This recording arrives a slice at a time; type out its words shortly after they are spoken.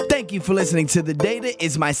Thank you for listening to the Data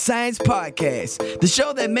is My Science podcast, the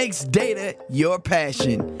show that makes data your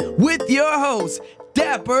passion, with your host,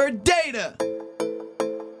 Dapper Data.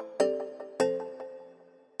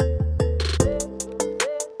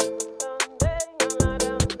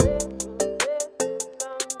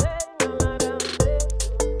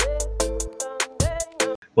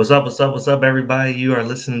 What's up, everybody? You are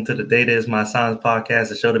listening to the Data is My Science podcast,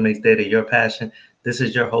 the show that makes data your passion. This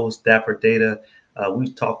is your host, Dapper Data.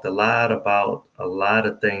 We've talked a lot about a lot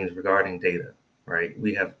of things regarding data, right?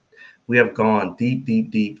 We have gone deep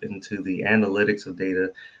into the analytics of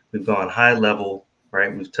data. We've gone high level,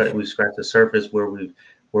 right? We've scratched the surface where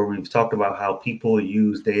we've talked about how people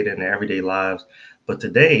use data in their everyday lives. But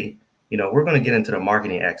today, we're going to get into the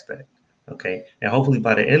marketing aspect, okay? And hopefully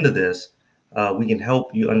by the end of this, we can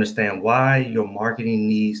help you understand why your marketing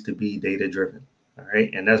needs to be data driven. All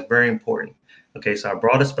right. And that's very important. Okay. So I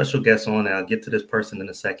brought a special guest on, and I'll get to this person in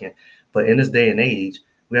a second. But in this day and age,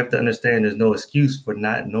 we have to understand there's no excuse for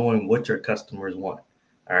not knowing what your customers want.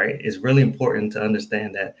 All right. It's really important to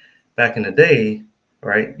understand that back in the day,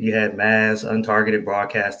 right, you had mass untargeted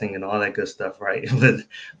broadcasting and all that good stuff, right?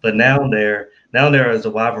 but now there is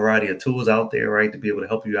a wide variety of tools out there, right, to be able to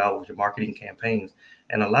help you out with your marketing campaigns.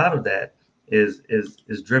 And a lot of that is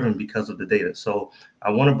driven because of the data. So I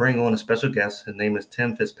want to bring on a special guest. His name is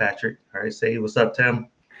Tim Fitzpatrick. All right, say what's up, Tim.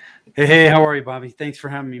 Hey, how are you, Bobby? Thanks for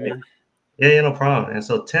having me, man. Yeah, no problem. And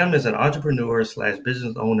so Tim is an entrepreneur slash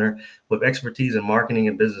business owner with expertise in marketing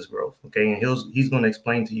and business growth. Okay, and he's going to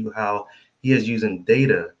explain to you how he is using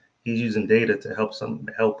data. He's using data to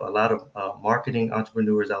help a lot of marketing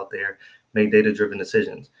entrepreneurs out there make data-driven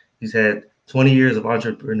decisions. He's had 20 years of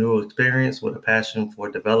entrepreneurial experience with a passion for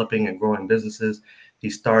developing and growing businesses. He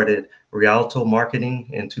started Rialto Marketing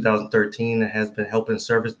in 2013 and has been helping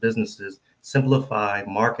service businesses simplify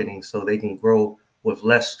marketing so they can grow with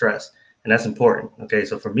less stress. And that's important. Okay,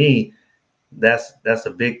 so for me, that's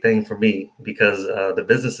a big thing for me because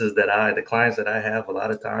the clients that I have, a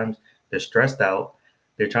lot of times they're stressed out.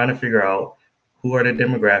 They're trying to figure out who are the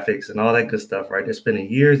demographics and all that good stuff, right? They're spending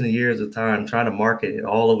years and years of time trying to market it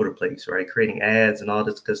all over the place, right? Creating ads and all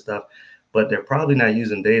this good stuff, but they're probably not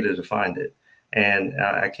using data to find it. And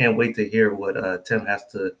I can't wait to hear what Tim has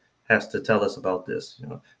to tell us about this.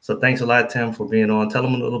 So thanks a lot, Tim, for being on. Tell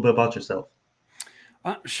them a little bit about yourself.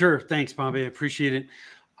 Sure. Thanks, Bobby. I appreciate it.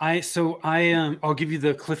 I'll give you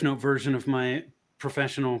the Cliff Note version of my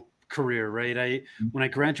professional career, right? When I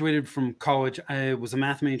graduated from college, I was a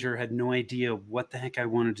math major, had no idea what the heck I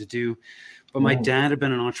wanted to do. But my dad had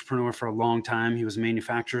been an entrepreneur for a long time. He was a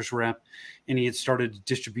manufacturer's rep, and he had started a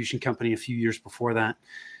distribution company a few years before that.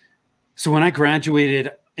 So when I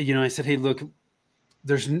graduated, I said, hey, look,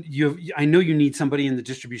 I know you need somebody in the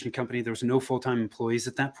distribution company. There was no full-time employees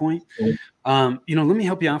at that point. Let me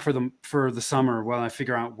help you out for the summer while I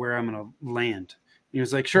figure out where I'm going to land. He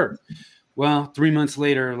was like, sure. Well, 3 months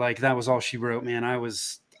later, like that was all she wrote, man. I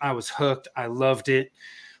was hooked. I loved it.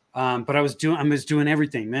 But I was doing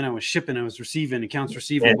everything, man. I was shipping, I was receiving, accounts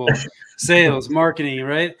receivable, sales, marketing,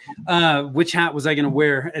 right? Which hat was I going to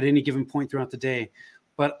wear at any given point throughout the day?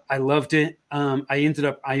 But I loved it.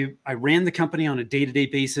 I ran the company on a day-to-day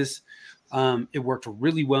basis. It worked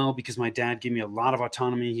really well because my dad gave me a lot of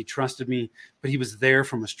autonomy. He trusted me, but he was there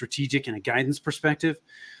from a strategic and a guidance perspective.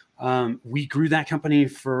 We grew that company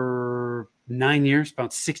for 9 years,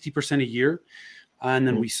 about 60% a year. And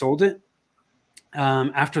then we sold it.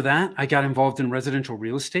 After that, I got involved in residential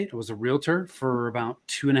real estate. I was a realtor for about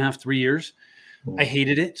 2.5, 3 years. I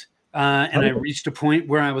hated it. And I reached a point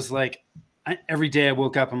where I was like, every day I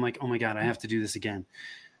woke up, I'm like, oh my God, I have to do this again.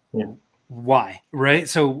 Yeah. Why? Right.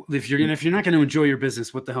 So if you're not going to enjoy your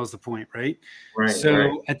business, what the hell's the point? Right.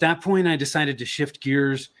 At that point, I decided to shift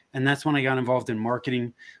gears. And that's when I got involved in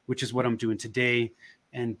marketing, which is what I'm doing today.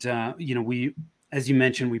 And, as you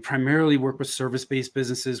mentioned, we primarily work with service-based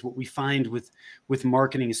businesses. What we find with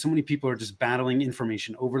marketing is so many people are just battling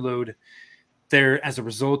information overload. As a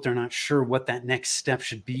result, they're not sure what that next step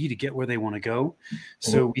should be to get where they want to go.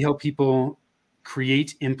 So we help people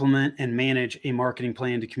create, implement, and manage a marketing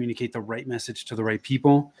plan to communicate the right message to the right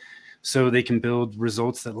people so they can build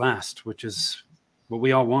results that last, which is what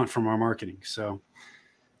we all want from our marketing. So.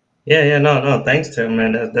 No. Thanks, Tim,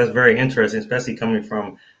 man. That's very interesting, especially coming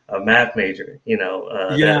from a math major.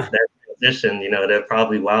 That transition, that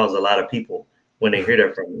probably wows a lot of people when they hear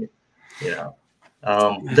that from you.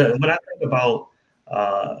 When I think about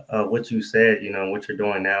what you said, what you're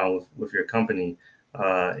doing now with your company,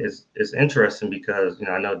 is interesting because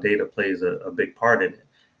I know data plays a big part in it.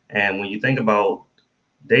 And when you think about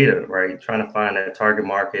data, right, trying to find that target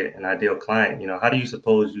market and ideal client, how do you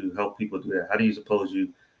suppose you help people do that? How do you suppose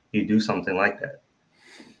you you do something like that?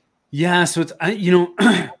 Yeah, so it's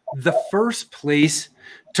the first place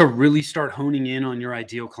to really start honing in on your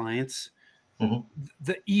ideal clients, Mhm.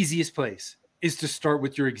 the easiest place is to start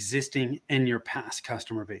with your existing and your past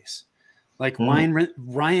customer base. Like Mm.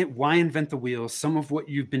 why invent the wheel? Some of what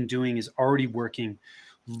you've been doing is already working.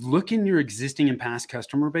 Look in your existing and past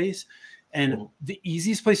customer base, and Mhm. the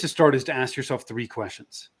easiest place to start is to ask yourself 3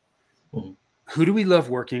 questions. Mhm. Who do we love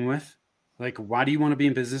working with? Like, why do you want to be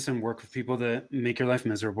in business and work with people that make your life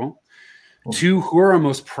miserable? Mhm. 2, who are our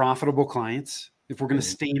most profitable clients? If we're going to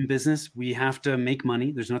Mhm. stay in business, we have to make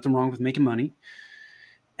money. There's nothing wrong with making money.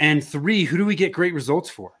 And 3, who do we get great results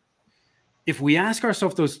for? If we ask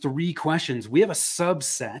ourselves those 3 questions, we have a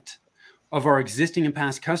subset of our existing and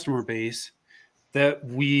past customer base that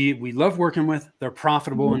we love working with, they're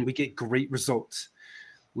profitable, Mhm. and we get great results.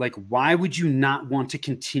 Like, why would you not want to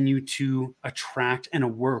continue to attract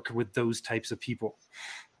and work with those types of people?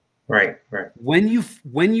 Right. Right. When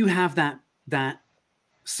you have that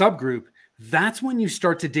subgroup, that's when you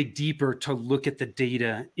start to dig deeper to look at the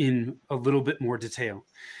data in a little bit more detail.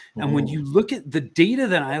 And when Mhm. you look at the data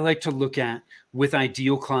that I like to look at with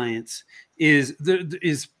ideal clients is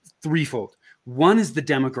threefold. One is the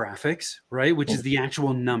demographics, right? Which is the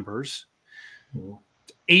actual numbers, Mhm.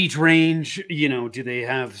 age range, do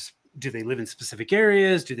they live in specific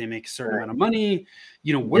areas? Do they make a certain Right. amount of money?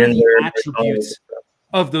 What are the Gender, all of attributes this stuff.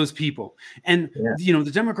 of those people? And Yeah.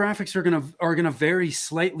 the demographics are gonna vary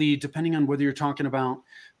slightly depending on whether you're talking about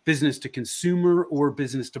business to consumer or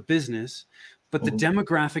business to business. But the Mhm.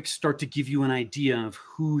 demographics start to give you an idea of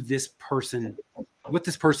what this person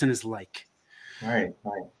is like. Right.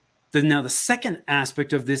 Right. Now, the second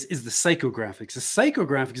aspect of this is the psychographics. The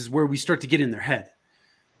psychographics is where we start to get in their head.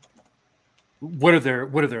 What are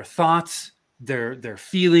their thoughts, their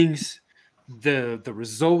feelings, the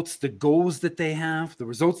results, the goals that they have, the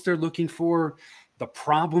results they're looking for, the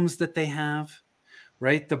problems that they have,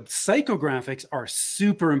 right? The psychographics are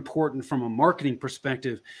super important from a marketing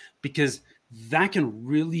perspective because that can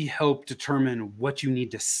really help determine what you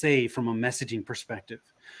need to say from a messaging perspective.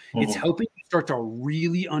 It's Mhm. helping you start to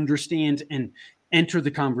really understand and enter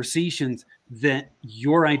the conversations that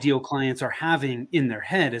your ideal clients are having in their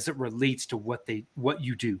head as it relates to what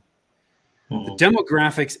you do. The Mhm.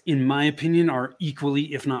 demographics, in my opinion, are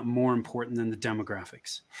equally, if not more important than the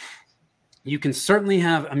demographics. You can certainly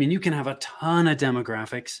you can have a ton of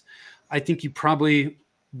demographics. I think you probably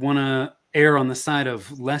want to err on the side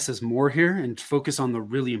of less is more here and focus on the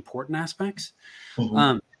really important aspects.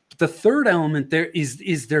 Mhm. But the third element there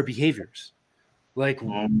is their behaviors. Like,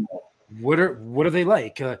 Mhm. what are they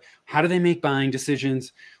like? How do they make buying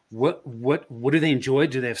decisions? What do they enjoy?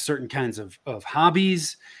 Do they have certain kinds of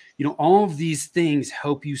hobbies? All of these things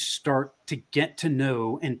help you start to get to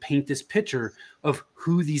know and paint this picture of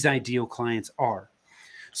who these ideal clients are.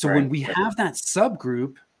 So when Right. we have that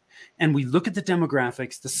subgroup and we look at the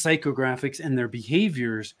demographics, the psychographics, and their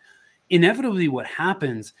behaviors, inevitably what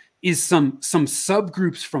happens is some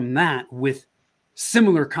subgroups from that with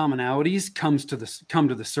similar commonalities come to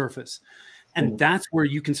the surface, and Mhm. that's where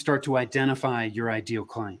you can start to identify your ideal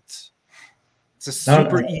clients. It's a No,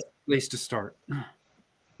 super no, easy place to start.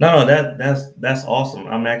 no, that's awesome.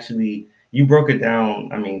 I'm actually you broke it down,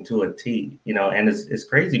 I mean, to a T, and it's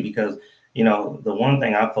crazy because, the one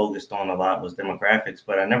thing I focused on a lot was demographics,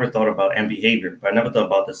 but I never thought about and behavior, but I never thought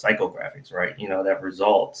about the psychographics, right? That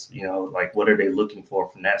results, like what are they looking for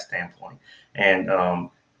from that standpoint? And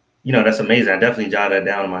that's amazing. I definitely jotted that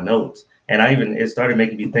down in my notes. And it started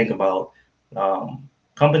making me think about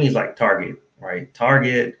companies like Target, right?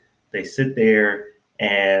 Target, they sit there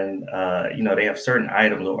and, they have certain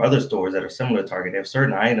items, or other stores that are similar to Target. They have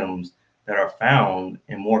certain items that are found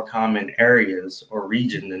in more common areas or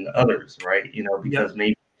region than others, right? Yep. Because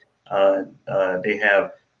maybe they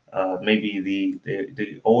have maybe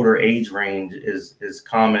the older age range is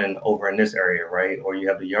common over in this area, right? Or you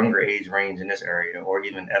have the younger age range in this area, or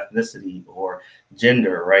even ethnicity or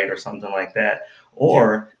gender, right, or something like that. Yep.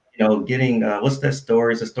 Or getting what's that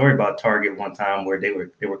story? It's a story about Target one time where they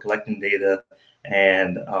were collecting data,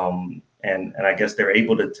 and I guess they're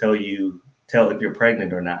able to tell if you're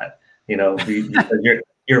pregnant or not, because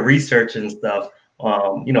you're researching stuff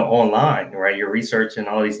online, right? You're researching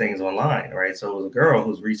all these things online, right? So it was a girl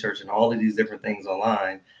who's researching all of these different things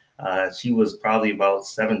online. She was probably about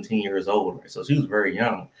 17 years old, right? So she was very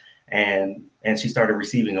young, and she started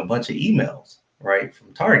receiving a bunch of emails, right,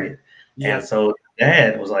 from Target. And Yep. so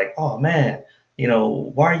dad was like, "Oh man,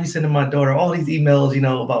 why are you sending my daughter all these emails,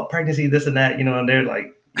 about pregnancy, this and that, and they're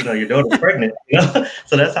like, your daughter's pregnant.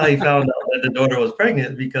 So that's how he found out that the daughter was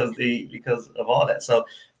pregnant because of all that. So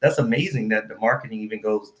that's amazing that the marketing even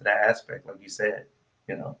goes to that aspect, like you said.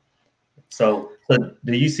 You know, so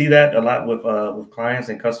do you see that a lot with clients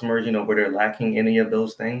and customers? Where they're lacking any of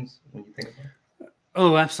those things when you think about it?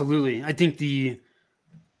 Oh, absolutely. I think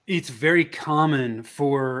it's very common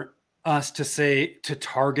for us to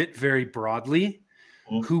target very broadly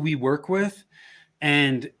Mhm. who we work with.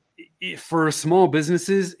 And for small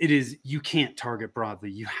businesses, you can't target broadly.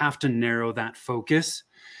 You have to narrow that focus.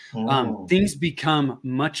 Mm. Things become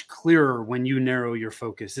much clearer when you narrow your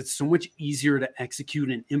focus. It's so much easier to execute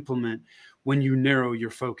and implement when you narrow your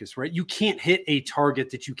focus, right? You can't hit a target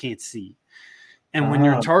that you can't see. And when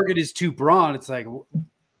your Ah, target is too broad, it's like,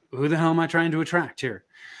 who the hell am I trying to attract here?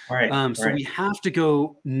 right, So right. we have to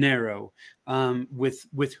go narrow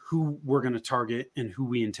with who we're going to target and who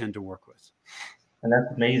we intend to work with. And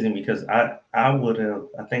that's amazing because I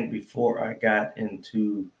think before I got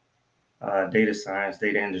into data science,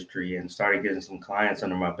 data industry, and started getting some clients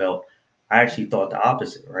under my belt, I actually thought the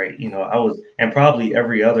opposite, right? And probably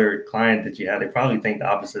every other client that you have, they probably think the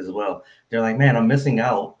opposite as well. They're like, man, I'm missing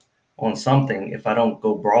out on something if I don't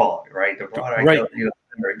go broad, right? The broader I Right. go, the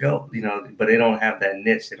better I go, but they don't have that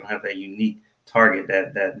niche, they don't have that unique target,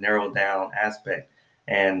 that narrowed down aspect.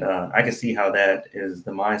 And I can see how that is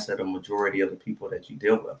the mindset of majority of the people that you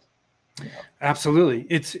deal with. Absolutely.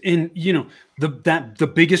 It's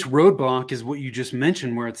the biggest roadblock is what you just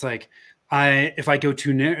mentioned, where it's like, if I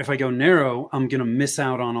go narrow, I'm going to miss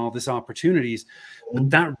out on all this opportunities. But Mhm.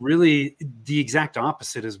 that really, the exact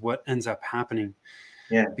opposite is what ends up happening,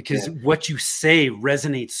 Yeah, because yeah. what you say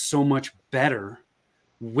resonates so much better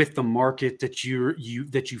with the market that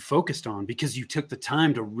you focused on, because you took the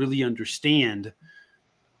time to really understand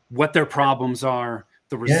what their problems are,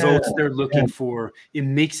 the Yeah, results they're yeah. looking for. It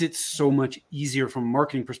makes it so much easier from a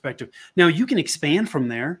marketing perspective. Now you can expand from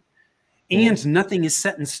there, Mhm. and nothing is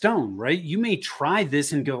set in stone, right? You may try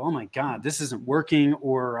this and go, oh my God, this isn't working,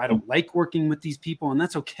 or I don't like working with these people, and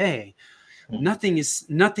that's okay. Mhm.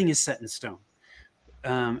 Nothing is set in stone.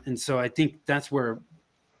 And so I think that's where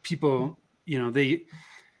people,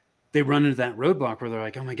 they run into that roadblock where they're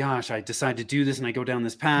like, oh my gosh, I decide to do this and I go down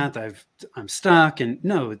this path. I'm stuck. And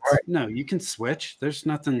no, you can switch. There's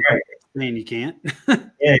nothing Right. saying you can't.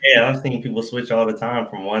 Yeah, yeah. I've seen people switch all the time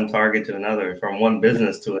from one target to another, from one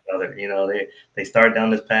business to another. They start down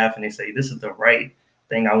this path and they say, this is the right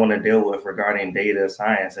thing I want to deal with regarding data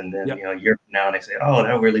science. And then, Yep. year from now, they say, oh,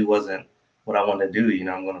 that really wasn't what I want to do.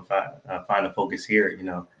 I'm going to find a focus here,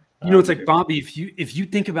 It's like, Bobby, if you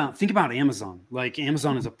think about Amazon, like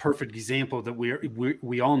Amazon is a perfect example that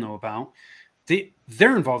we all know about.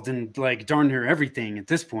 They're involved in like darn near everything at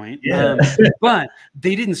this point. Yeah. But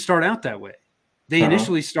they didn't start out that way. They Uh-huh.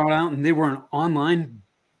 initially started out and they were an online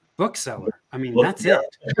bookseller. I mean, Look, that's it.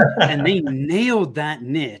 And yeah. they nailed that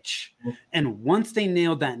niche. And once they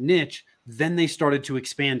nailed that niche, then they started to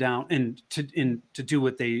expand out and to do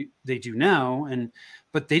what they do now.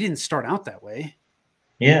 But they didn't start out that way.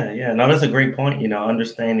 Yeah, yeah. No, that's a great point.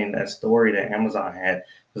 Understanding that story that Amazon had.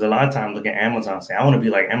 Because a lot of times look at Amazon and say, I want to be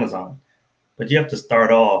like Amazon. But you have to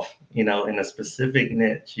start off, in a specific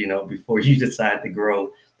niche, before you decide to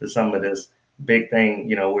grow to some of this big thing,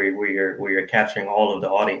 where you're capturing all of the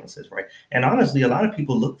audiences, right? And honestly, a lot of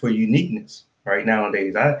people look for uniqueness right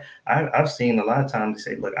nowadays. I've seen a lot of times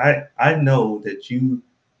they say, look, I know that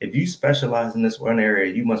if you specialize in this one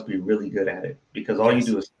area, you must be really good at it because all you Yes.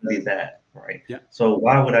 do is study that, right? Yeah. So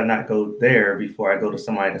why would I not go there before I go to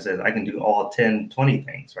somebody that says I can do all 10, 20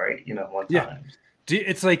 things, right? One Yeah. time.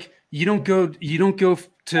 It's like you don't go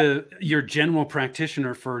to your general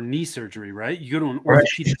practitioner for knee surgery, right? You go to an Right.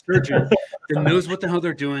 orthopedic surgeon that knows what the hell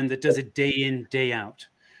they're doing, that does it day in, day out,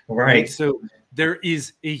 right? Right. So there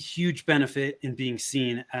is a huge benefit in being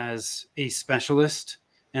seen as a specialist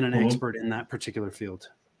and an Mhm. expert in that particular field.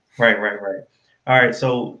 Right, right, right. All right.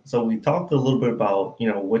 So we talked a little bit about,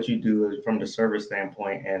 what you do from the service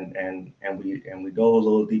standpoint and we go a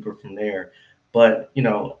little deeper from there. But,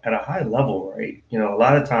 at a high level, right? A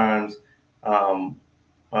lot of times, um,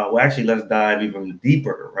 well, actually, let's dive even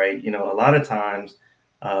deeper, right? A lot of times,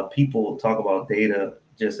 people talk about data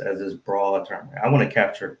just as this broad term. I want to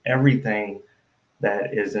capture everything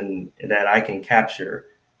that I can capture,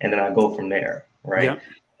 and then I go from there, right?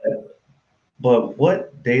 Yeah. But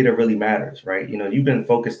what data really matters, right? You've been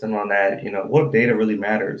focusing on that. What data really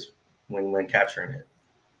matters when capturing it.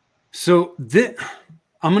 So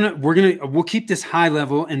we'll keep this high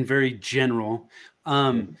level and very general,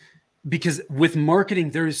 because with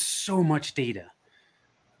marketing there is so much data,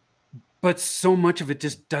 but so much of it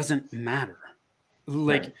just doesn't matter.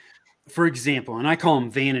 Right. Like for example, and I call them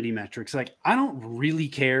vanity metrics. Like, I don't really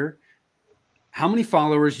care how many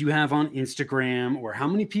followers you have on Instagram or how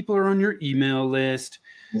many people are on your email list.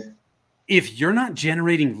 If you're not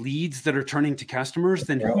generating leads that are turning to customers,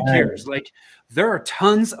 then who cares? Like, there are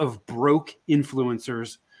tons of broke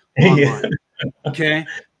influencers online. Okay.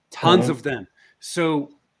 Tons of them.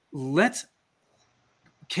 So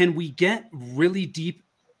can we get really deep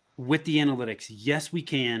with the analytics? Yes, we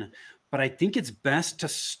can. But I think it's best to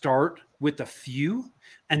start with a few,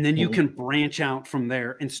 and then you can branch out from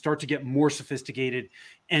there and start to get more sophisticated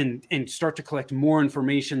and start to collect more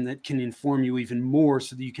information that can inform you even more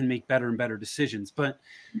so that you can make better and better decisions. But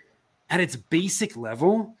at its basic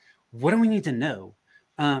level, what do we need to know?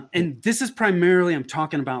 And this is primarily, I'm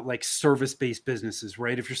talking about like service-based businesses,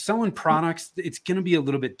 right? If you're selling products, it's going to be a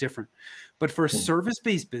little bit different. But for a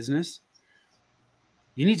service-based business,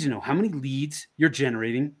 you need to know how many leads you're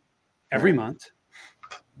generating every month.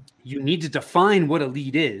 You need to define what a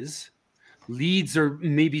lead is. Leads are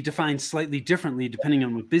maybe defined slightly differently depending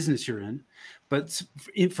on what business you're in. But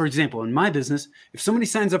for example, in my business, if somebody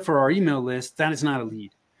signs up for our email list, that is not a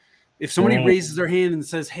lead. If somebody raises their hand and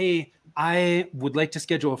says, hey, I would like to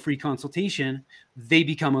schedule a free consultation, they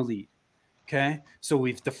become a lead. Okay. So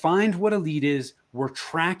we've defined what a lead is. We're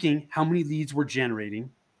tracking how many leads we're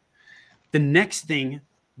generating. The next thing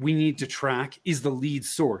we need to track is the lead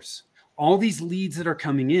source. All these leads that are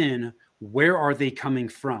coming in, where are they coming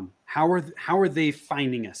from? How are they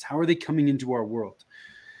finding us? How are they coming into our world?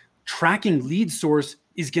 Tracking lead source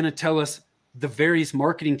is going to tell us the various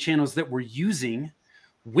marketing channels that we're using,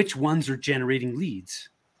 which ones are generating leads.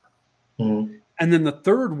 And then the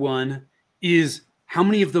third one is how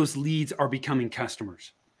many of those leads are becoming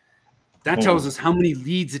customers. That tells us how many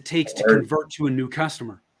leads it takes to convert to a new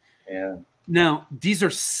customer. Yeah. Now, these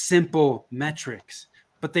are simple metrics,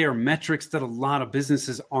 but they are metrics that a lot of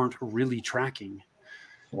businesses aren't really tracking.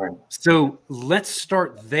 Right. So let's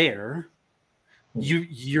start there.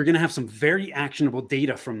 You're going to have some very actionable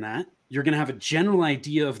data from that. You're going to have a general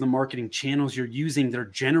idea of the marketing channels you're using that are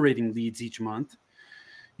generating leads each month.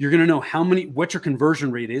 You're going to know what your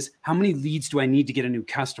conversion rate is. How many leads do I need to get a new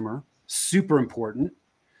customer? Super important.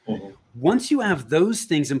 Once you have those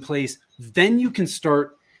things in place, then you can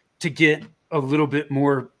start to get a little bit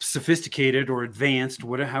more sophisticated or advanced,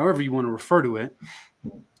 however you want to refer to it.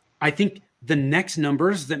 I think the next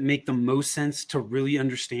numbers that make the most sense to really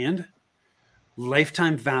understand: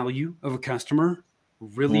 lifetime value of a customer,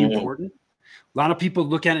 really important. A lot of people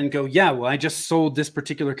look at it and go, yeah, well, I just sold this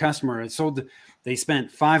particular customer. They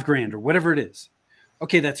spent $5,000 or whatever it is.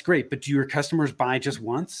 Okay, that's great. But do your customers buy just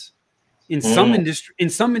once? In some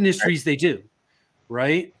industries, they do,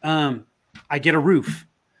 right? I get a roof.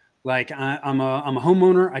 Like I'm a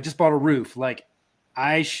homeowner. I just bought a roof. Like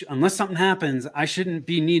unless something happens, I shouldn't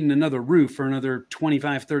be needing another roof for another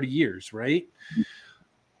 25, 30 years, right?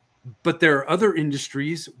 But there are other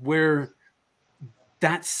industries where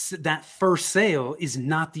that first sale is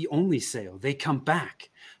not the only sale. They come back.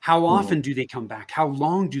 How often do they come back? How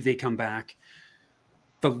long do they come back?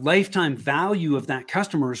 The lifetime value of that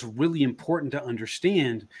customer is really important to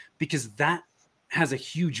understand, because that has a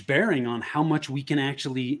huge bearing on how much we can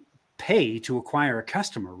actually pay to acquire a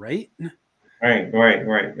customer, right? Right.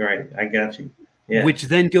 I got you. Yeah. Which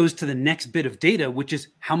then goes to the next bit of data, which is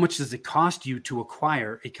how much does it cost you to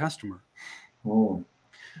acquire a customer?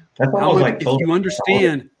 That's almost like if you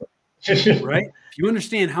understand, right? If you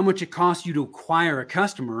understand how much it costs you to acquire a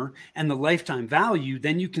customer and the lifetime value,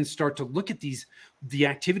 then you can start to look at the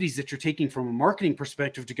activities that you're taking from a marketing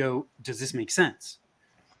perspective to go, does this make sense?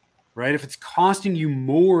 Right? If it's costing you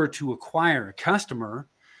more to acquire a customer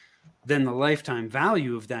than the lifetime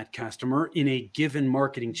value of that customer in a given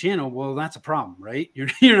marketing channel, well, that's a problem, right? You're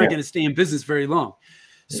not going to stay in business very long.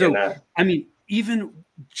 So, I mean, even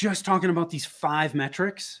just talking about these 5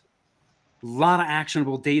 metrics, a lot of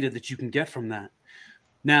actionable data that you can get from that.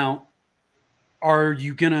 Now, are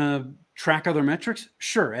you going to track other metrics?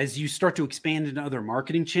 Sure. As you start to expand into other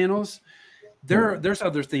marketing channels, there's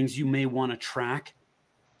other things you may want to track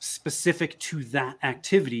specific to that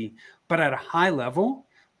activity. But at a high level,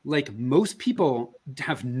 like most people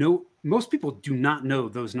do not know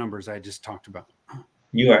those numbers I just talked about.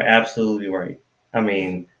 You are absolutely right. I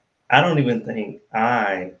mean, I don't even think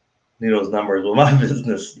I knew those numbers with my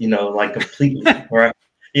business, like completely, right?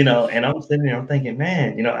 And I'm sitting there, I'm thinking,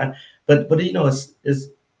 man, but it's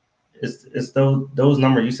those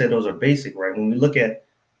numbers you said, those are basic, right? When we look at,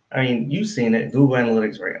 I mean, you've seen it, Google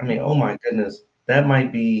Analytics, right? I mean, oh my goodness,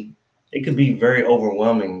 it could be very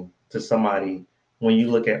overwhelming to somebody when you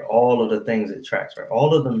look at all of the things it tracks, right?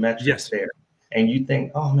 All of the metrics there. and you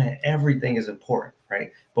think, oh man, everything is important,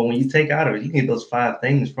 right? But when you take out of it, you can get those 5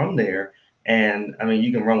 things from there, and I mean,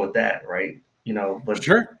 you can run with that, right? But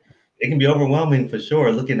Sure. it can be overwhelming for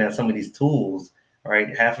sure looking at some of these tools,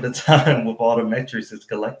 right? Half of the time with all the metrics it's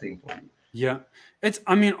collecting for you. Yeah.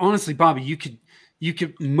 I mean, honestly, Bobby,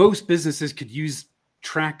 most businesses could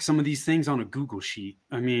track some of these things on a Google sheet.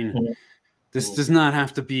 I mean, Mhm. this does not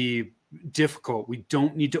have to be difficult. We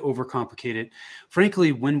don't need to overcomplicate it.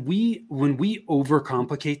 Frankly, when we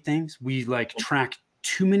overcomplicate things, we like track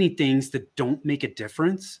too many things that don't make a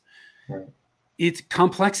difference. Right.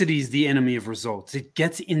 Complexity is the enemy of results. It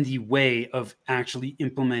gets in the way of actually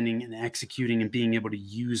implementing and executing and being able to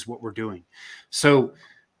use what we're doing. So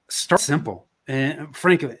start simple. And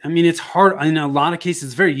frankly, I mean, it's hard. In a lot of cases,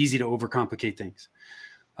 it's very easy to overcomplicate things.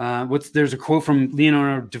 There's a quote from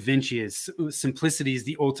Leonardo da Vinci: "Simplicity is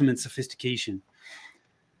the ultimate sophistication."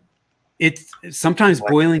 It's sometimes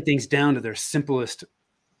boiling things down to their simplest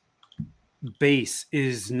base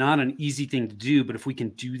is not an easy thing to do, but if we can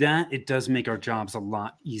do that, it does make our jobs a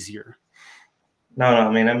lot easier. No,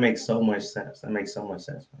 I mean, that makes so much sense. Man.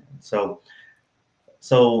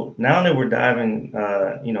 So now that we're diving,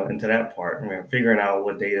 into that part, we're figuring out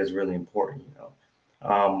what data is really important.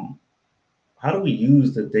 How do we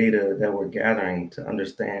use the data that we're gathering to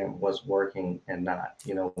understand what's working and not?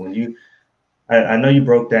 I know you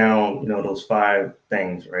broke down, those 5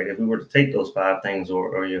 things, right? If we were to take those 5 things,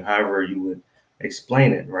 or however you would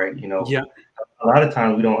explain it, right? Yeah. A lot of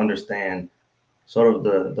times we don't understand sort of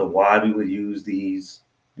the why we would use these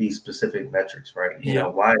specific metrics, right?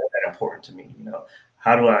 Why is that important to me?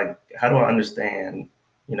 How do I understand,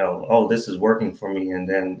 oh, this is working for me, and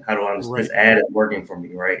then how do I understand this ad is working for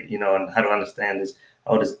me, right? And how do I understand this?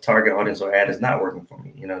 Oh, this target audience or ad is not working for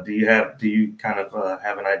me. Do you kind of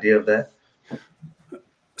have an idea of that?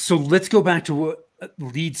 So let's go back to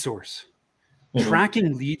lead source. Mm-hmm.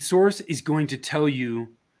 Tracking lead source is going to tell you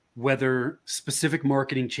whether specific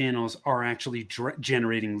marketing channels are actually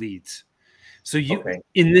generating leads. So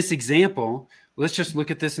in this example, let's just look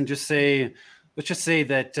at this and let's just say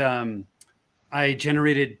that I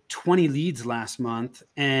generated 20 leads last month,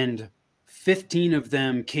 and 15 of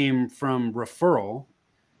them came from referral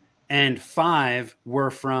and 5 were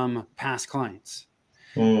from past clients.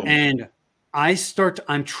 And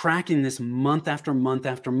I'm tracking this month after month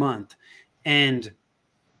after month, and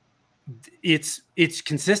it's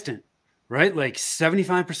consistent, right? Like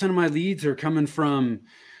 75% of my leads are coming from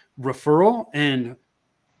referral and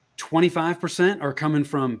 25% are coming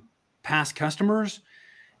from past customers.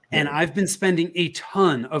 And I've been spending a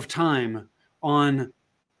ton of time on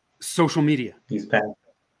social media. And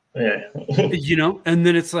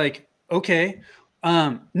then it's like, okay,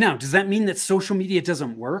 now does that mean that social media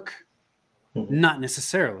doesn't work? Mm-hmm. Not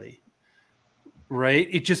necessarily, right?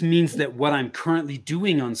 It just means that what I'm currently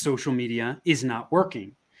doing on social media is not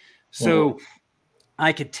working. So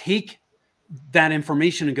I could take that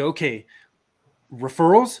information and go, okay,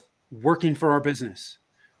 referrals working for our business.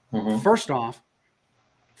 First off,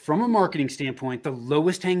 from a marketing standpoint, the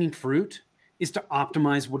lowest hanging fruit is to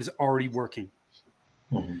optimize what is already working.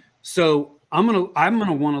 So I'm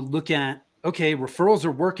gonna want to look at, okay, referrals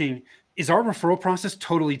are working. Is our referral process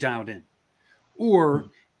totally dialed in? Or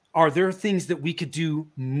are there things that we could do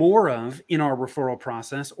more of in our referral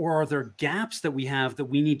process? Or are there gaps that we have that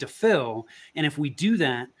we need to fill? And if we do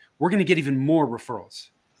that, we're going to get even more referrals.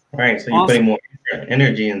 Right. So you're putting more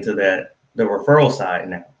energy into the referral side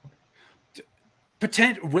now.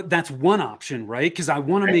 That's one option, right? Because I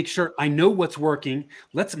want to make sure I know what's working.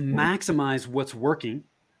 Let's maximize what's working.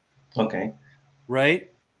 Okay.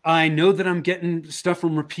 Right. I know that I'm getting stuff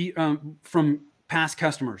from past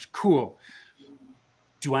customers. Cool.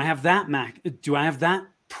 Do I have that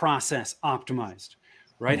process optimized?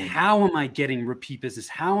 Right. How am I getting repeat business?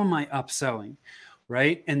 How am I upselling?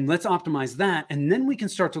 Right. And let's optimize that. And then we can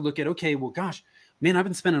start to look at, okay, well, gosh, man, I've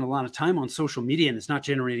been spending a lot of time on social media and it's not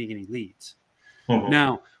generating any leads.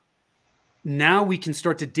 Now we can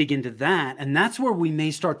start to dig into that. And that's where we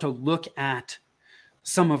may start to look at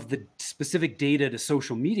some of the specific data to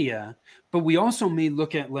social media, but we also may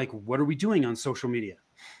look at, like, what are we doing on social media?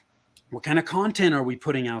 What kind of content are we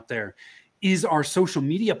putting out there? Is our social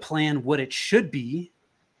media plan what it should be?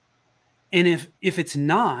 And if it's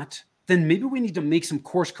not, then maybe we need to make some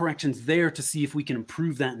course corrections there to see if we can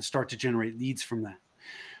improve that and start to generate leads from that.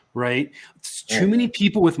 Right? Too many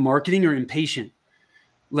people with marketing are impatient.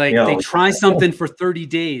 Like they try something for 30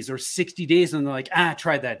 days or 60 days and they're like, I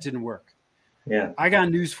tried that, didn't work. Yeah. I got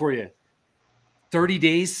news for you. 30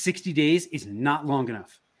 days, 60 days is not long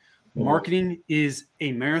enough. Marketing is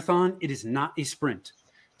a marathon. It is not a sprint.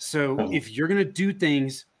 So if you're going to do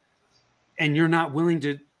things and you're not willing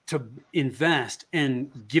to invest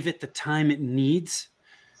and give it the time it needs,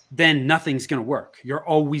 then nothing's going to work. You're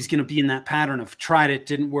always going to be in that pattern of tried it,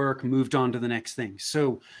 didn't work, moved on to the next thing.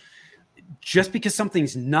 So just because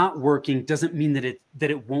something's not working doesn't mean that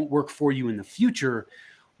it won't work for you in the future.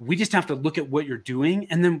 We just have to look at what you're doing,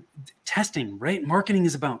 and then testing, right? Marketing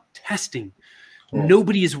is about testing.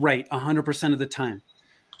 Nobody is right 100% of the time.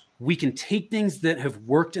 We can take things that have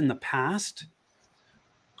worked in the past,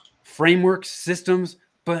 frameworks, systems,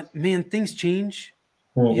 but man, things change.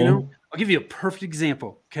 You know, I'll give you a perfect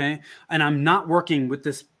example. Okay. And I'm not working with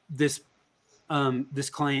this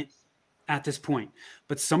client at this point,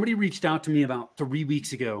 but somebody reached out to me about 3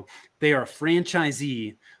 weeks ago. They are a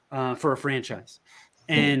franchisee for a franchise,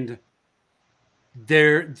 and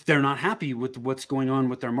they're not happy with what's going on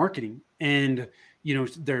with their marketing. And, you know,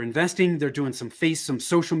 they're investing, they're doing some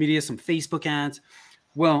social media, some Facebook ads.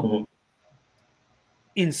 Well,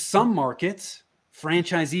 in some markets,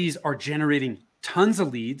 franchisees are generating tons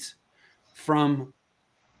of leads from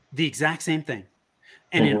the exact same thing.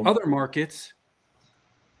 And in other markets,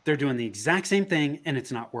 they're doing the exact same thing and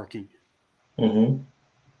it's not working.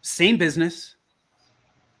 Same business,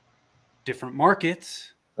 different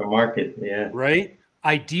markets. The market, yeah. Right?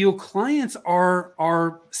 Ideal clients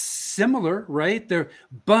are similar, right?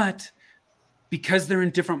 But because they're in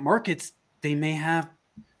different markets, they may have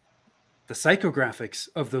the psychographics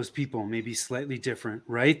of those people may be slightly different,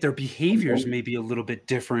 right? Their behaviors may be a little bit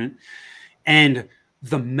different. And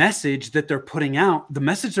the message they're putting out is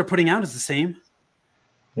the same,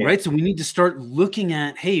 right? So we need to start looking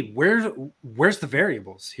at, hey, where's the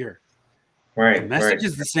variables here? Right. The message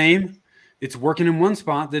is the same. It's working in one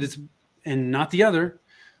spot and not the other.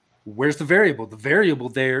 Where's the variable? The variable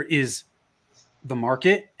there is the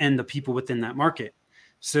market and the people within that market.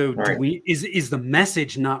 So is the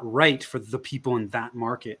message not right for the people in that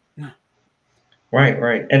market?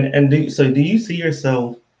 Right. And do you see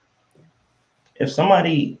yourself, if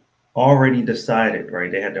somebody already decided,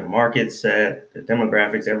 right, they had their market set, the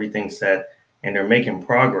demographics, everything set, and they're making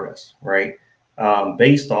progress, right,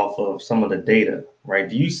 based off of some of the data, right?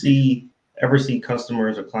 Do you ever see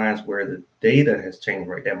customers or clients where the data has changed,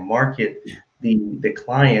 right? That market, the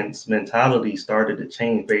client's mentality started to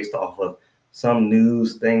change based off of some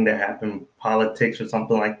news thing that happened, politics or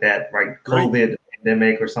something like that, right? COVID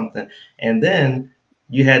pandemic or something, and then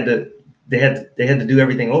they had to do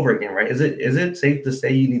everything over again, right? Is it safe to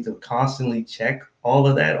say you need to constantly check all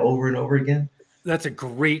of that over and over again? That's a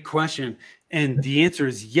great question, and the answer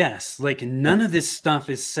is yes. Like, none of this stuff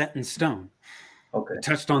is set in stone. Okay, I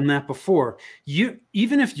touched on that before.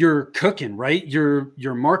 Even if you're cooking, right? Your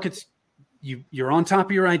markets, you're on top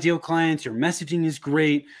of your ideal clients. Your messaging is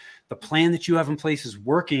great. The plan that you have in place is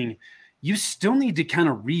working. You still need to kind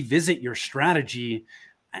of revisit your strategy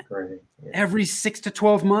every 6 to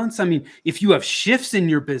 12 months. I mean, if you have shifts in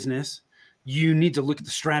your business, you need to look at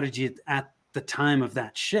the strategy at the time of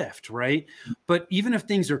that shift, right? But even if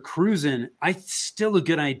things are cruising, it's still a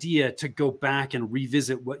good idea to go back and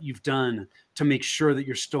revisit what you've done to make sure that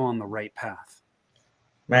you're still on the right path.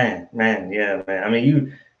 Man. I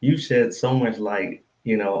mean, you shed so much light,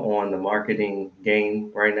 you know, on the marketing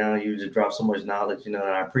game right now. You just dropped so much knowledge, you know,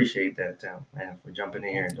 and I appreciate that, Tim, man, for jumping in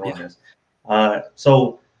here and doing this.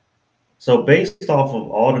 So based off of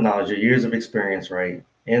all the knowledge, your years of experience, right,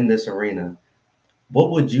 in this arena,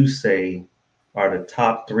 what would you say are the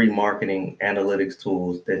top 3 marketing analytics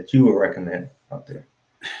tools that you would recommend out there?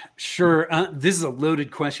 Sure. This is a loaded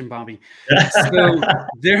question, Bobby. So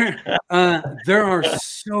there are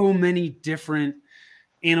so many different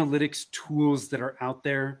analytics tools that are out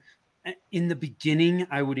there. In the beginning,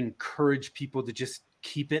 I would encourage people to just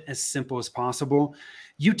keep it as simple as possible.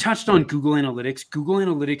 You touched on Google Analytics. Google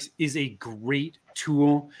Analytics is a great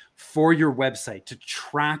tool for your website to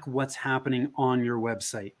track what's happening on your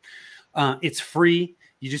website. It's free.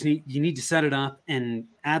 You need to set it up and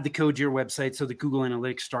add the code to your website so that Google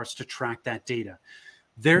Analytics starts to track that data.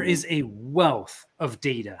 There is a wealth of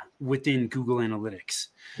data within Google Analytics.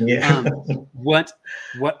 What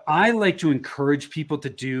I like to encourage people to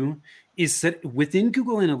do is within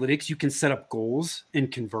Google Analytics, you can set up goals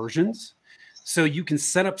and conversions. So you can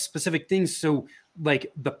set up specific things. So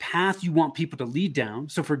like the path you want people to lead down.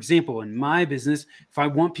 So for example, in my business, if I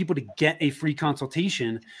want people to get a free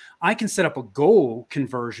consultation, I can set up a goal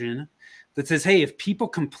conversion that says, hey, if people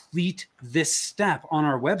complete this step on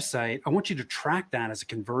our website, I want you to track that as a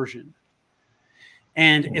conversion.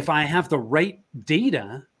 And if I have the right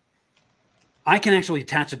data, I can actually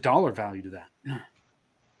attach a dollar value to that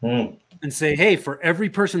and say, hey, for every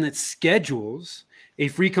person that schedules a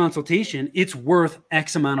free consultation, it's worth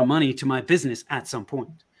X amount of money to my business at some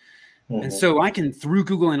point. And so I can, through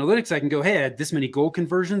Google Analytics, I can go, hey, I had this many goal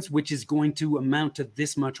conversions, which is going to amount to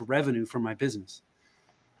this much revenue for my business.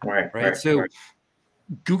 Right. So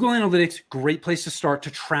Google Analytics, great place to start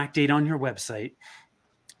to track data on your website,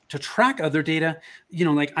 to track other data. You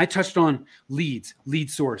know, like I touched on leads, lead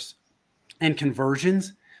source, and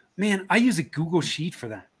conversions. Man, I use a Google Sheet for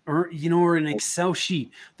that, or, you know, or an Excel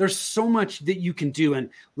sheet. There's so much that you can do. And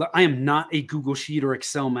I am not a Google Sheet or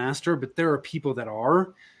Excel master, but there are people that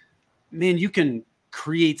are. Man, you can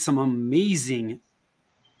create some amazing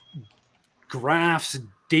graphs,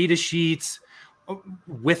 data sheets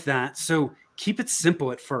with that. So keep it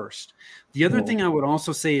simple at first. The other thing I would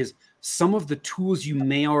also say is some of the tools you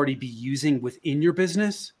may already be using within your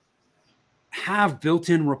business have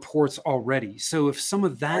built-in reports already. So if some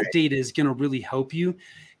of that data is going to really help you,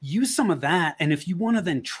 use some of that. And if you want to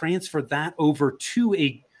then transfer that over to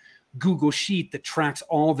a Google Sheet that tracks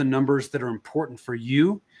all the numbers that are important for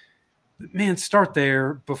you, man, start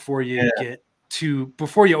there before you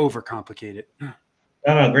before you overcomplicate it.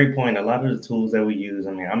 No, great point. A lot of the tools that we use,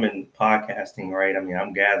 I mean, I'm in podcasting, right? I mean,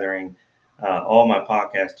 I'm gathering all my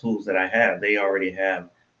podcast tools that I have. They already have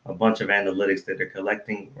a bunch of analytics that they're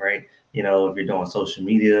collecting, right? You know, if you're doing social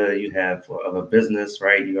media, you have of a business,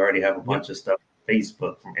 right? You already have a bunch of stuff from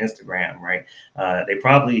Facebook, from Instagram, right? I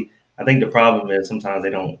think the problem is sometimes they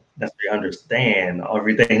don't necessarily understand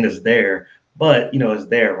everything that's there, but, you know, it's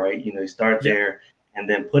there, right? You know, you start there. And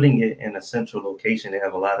then putting it in a central location, they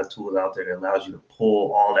have a lot of tools out there that allows you to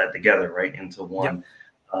pull all that together right into one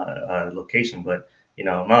location. But, you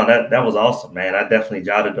know, man, that was awesome, man. I definitely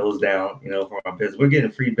jotted those down, you know, for our business. We're getting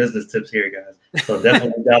free business tips here, guys. So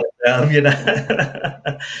definitely jot it down, you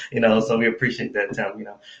know. You know, so we appreciate that, Tim, you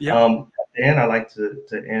know. And I like to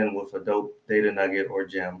end with a dope data nugget or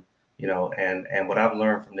gem, you know, and what I've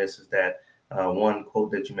learned from this is that one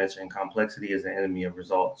quote that you mentioned, complexity is the enemy of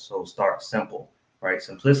results. So start simple. Right,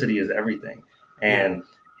 simplicity is everything, and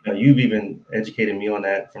you know, you've even educated me on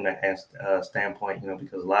that from that standpoint. You know,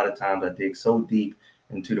 because a lot of times I dig so deep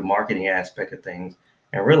into the marketing aspect of things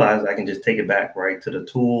and realize I can just take it back right to the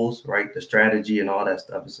tools, right, the strategy and all that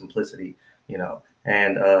stuff is simplicity. You know,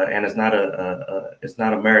 and it's not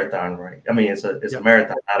a marathon, right? I mean, it's a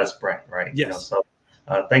marathon, not a sprint, right? Yes. You know, so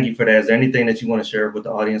thank you for that. Is there anything that you want to share with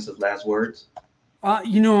the audience as last words?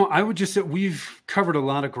 You know, I would just say we've covered a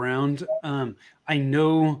lot of ground. I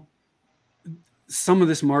know some of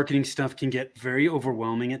this marketing stuff can get very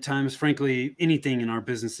overwhelming at times. Frankly, anything in our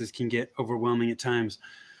businesses can get overwhelming at times.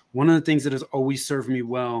 One of the things that has always served me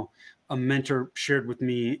well, a mentor shared with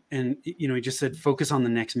me, and, you know, he just said, focus on the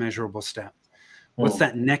next measurable step. What's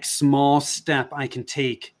that next small step I can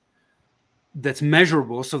take that's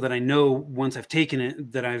measurable so that I know once I've taken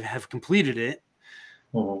it that I have completed it?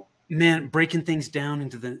 Man, breaking things down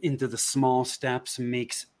into the small steps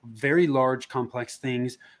makes very large, complex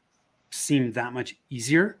things seem that much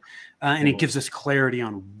easier. And it gives us clarity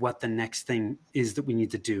on what the next thing is that we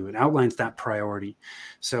need to do. It outlines that priority.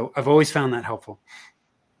 So I've always found that helpful.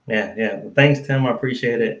 Yeah. Well, thanks, Tim. I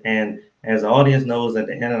appreciate it. And as the audience knows, at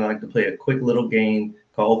the end, I like to play a quick little game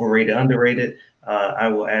called Overrated, Underrated. I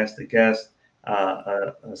will ask the guest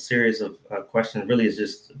a series of questions. Really, it's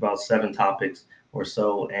just about 7 topics or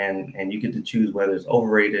so, and you get to choose whether it's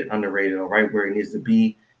overrated, underrated, or right where it needs to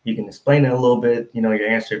be. You can explain it a little bit, you know, your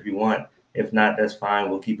answer if you want. If not, that's fine.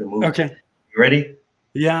 We'll keep it moving. Okay. You ready?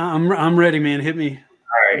 Yeah, I'm ready, man. Hit me.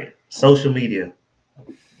 All right. Social media.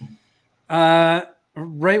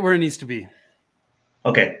 Right where it needs to be.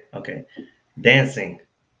 Okay. Dancing.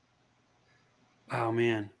 Oh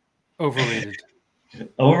man, overrated.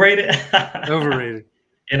 Overrated? Overrated.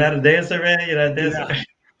 You're not a dancer, man? You're not a dancer? Yeah.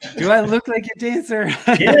 Do I look like a dancer?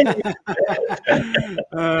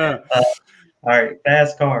 All right.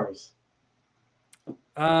 Fast cars.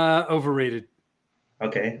 Overrated.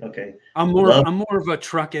 Okay. I'm more of a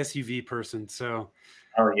truck SUV person, so.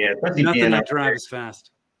 Oh yeah, nothing that drives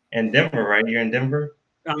fast. In Denver, right? You're in Denver?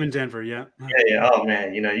 I'm in Denver, yeah. Yeah. Oh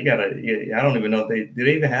man, you know, you gotta. Yeah, I don't even know if do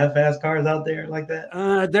they even have fast cars out there like that?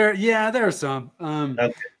 There are some.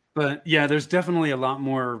 Okay. But yeah, there's definitely a lot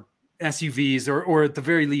more SUVs or at the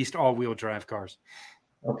very least all-wheel drive cars.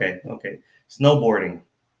 Okay. Snowboarding.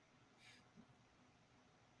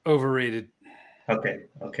 Overrated. Okay.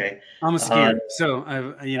 I'm a skier,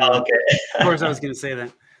 so you know. Okay. Of course, I was going to say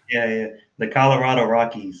that. Yeah. The Colorado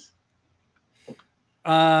Rockies.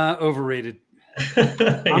 Overrated.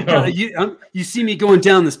 You see me going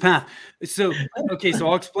down this path. So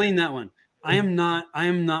I'll explain that one. I am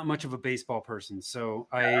not much of a baseball person, so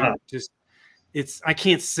I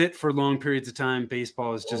can't sit for long periods of time.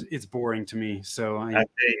 Baseball is it's boring to me. So I tell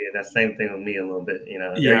you, that same thing with me a little bit. You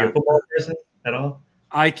know, yeah. Are you a football person at all?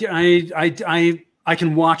 I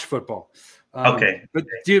can watch football. Okay. But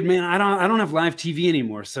dude, man, I don't have live TV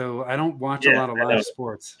anymore, so I don't watch a lot of live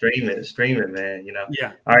sports. Streaming, man. You know.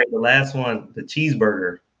 Yeah. All right, the last one, the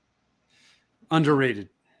cheeseburger. Underrated.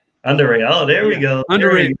 Oh, there we go.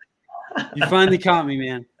 Underrated. You finally caught me,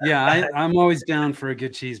 man. Yeah, I'm always down for a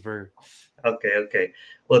good cheeseburger. Okay.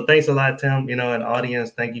 Well, thanks a lot, Tim. You know, and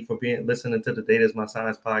audience, thank you for listening to the Data is My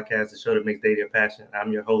Science podcast, the show that makes data your passion.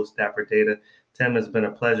 I'm your host, Dapper Data. Tim, it's been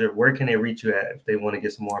a pleasure. Where can they reach you at if they want to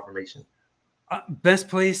get some more information? Best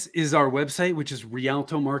place is our website, which is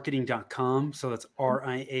rialtomarketing.com. So that's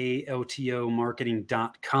RIALTO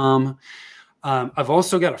marketing.com. I've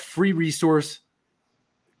also got a free resource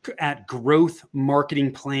at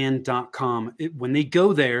growthmarketingplan.com. When they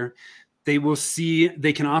go there, they will see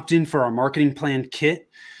they can opt in for our marketing plan kit.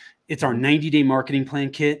 It's our 90-day marketing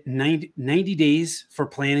plan kit. 90 days for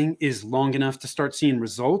planning is long enough to start seeing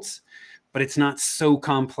results, but it's not so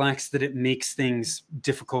complex that it makes things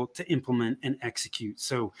difficult to implement and execute.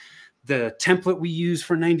 So the template we use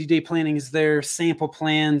for 90-day planning is there, sample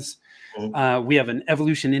plans. We have an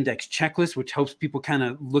evolution index checklist, which helps people kind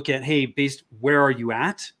of look at, hey, based where are you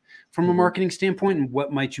at from a marketing standpoint and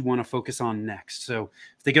what might you want to focus on next. So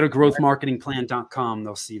if they go to growthmarketingplan.com,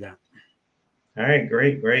 they'll see that. All right,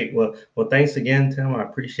 great. Well, thanks again, Tim. I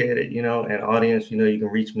appreciate it. You know, and audience, you know, you can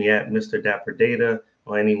reach me at Mr. Dapper Data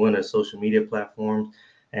on any one of the social media platforms.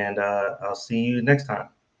 And I'll see you next time.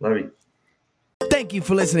 Love you. Thank you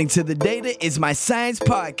for listening to the Data is My Science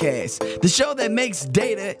podcast, the show that makes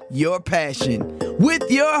data your passion, with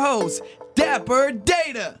your host, Dapper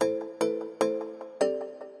Data.